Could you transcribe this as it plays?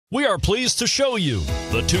We are pleased to show you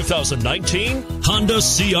the 2019 Honda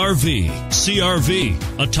CR-V. CR-V,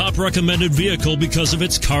 a top recommended vehicle because of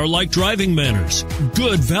its car-like driving manners,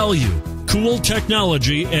 good value, cool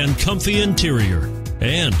technology, and comfy interior.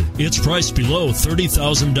 And it's priced below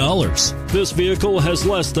 $30,000. This vehicle has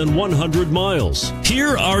less than 100 miles.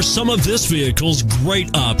 Here are some of this vehicle's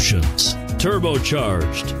great options: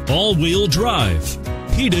 turbocharged, all-wheel drive,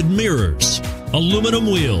 heated mirrors, aluminum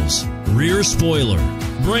wheels, rear spoiler,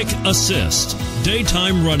 brake assist,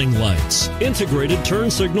 daytime running lights, integrated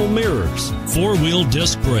turn signal mirrors, four-wheel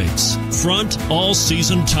disc brakes, front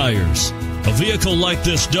all-season tires. A vehicle like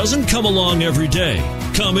this doesn't come along every day.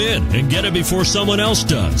 Come in and get it before someone else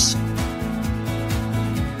does.